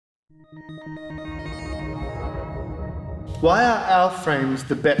Why are our frames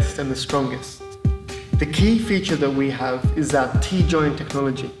the best and the strongest? The key feature that we have is our T-joint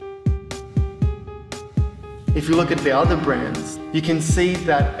technology. If you look at the other brands, you can see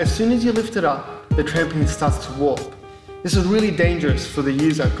that as soon as you lift it up, the trampoline starts to warp. This is really dangerous for the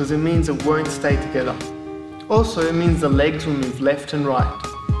user because it means it won't stay together. Also, it means the legs will move left and right.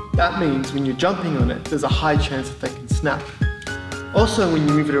 That means when you're jumping on it, there's a high chance that they can snap. Also, when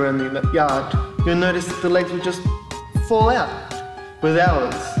you move it around the yard, you'll notice that the legs will just fall out. With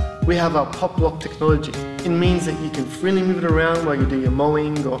ours, we have our pop lock technology. It means that you can freely move it around while you do your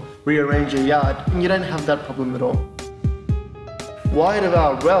mowing or rearrange your yard, and you don't have that problem at all. Why do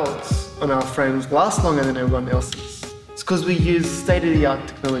our welds on our frames last longer than everyone else's? It's because we use state-of-the-art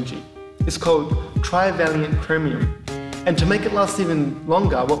technology. It's called trivalent chromium. And to make it last even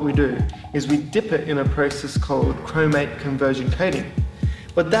longer, what we do is we dip it in a process called chromate conversion coating.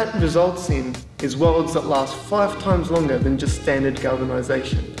 What that results in is welds that last 5 times longer than just standard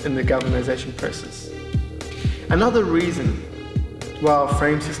galvanization in the galvanization process. Another reason why our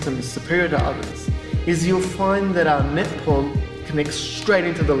frame system is superior to others is you'll find that our net pull connects straight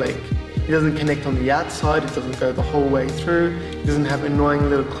into the leg. It doesn't connect on the outside, it doesn't go the whole way through, it doesn't have annoying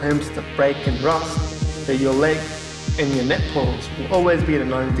little clamps that break and rust. So your leg and your net pulls will always be at a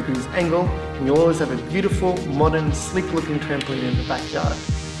 90 degrees angle, and you'll always have a beautiful, modern, sleek looking trampoline in the backyard.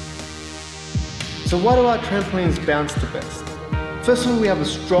 So why do our trampolines bounce the best? First of all, we have a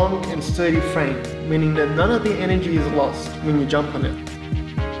strong and sturdy frame, meaning that none of the energy is lost when you jump on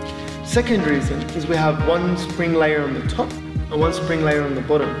it. Second reason is we have one spring layer on the top and one spring layer on the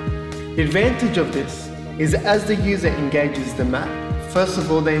bottom. The advantage of this is as the user engages the mat, first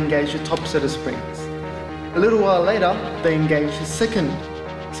of all they engage the top set of springs. A little while later, they engage the second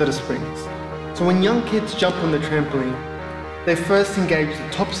set of springs. So when young kids jump on the trampoline, they first engage the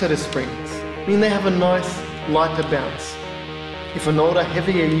top set of springs, meaning they have a nice, lighter bounce. If an older,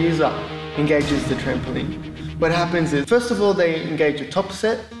 heavier user engages the trampoline, what happens is, first of all, they engage the top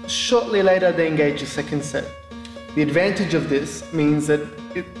set, shortly later they engage the second set. The advantage of this means that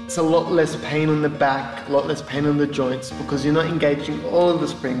it's a lot less pain on the back, a lot less pain on the joints, because you're not engaging all of the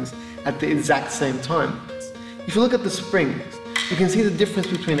springs at the exact same time. If you look at the springs, you can see the difference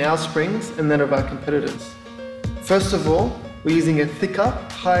between our springs and that of our competitors. First of all, we're using a thicker,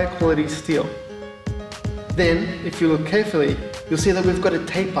 higher quality steel. Then, if you look carefully, you'll see that we've got a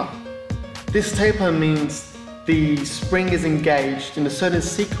taper. This taper means the spring is engaged in a certain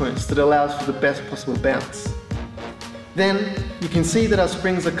sequence that allows for the best possible bounce. Then, you can see that our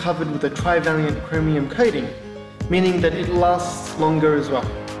springs are covered with a trivalent chromium coating, meaning that it lasts longer as well.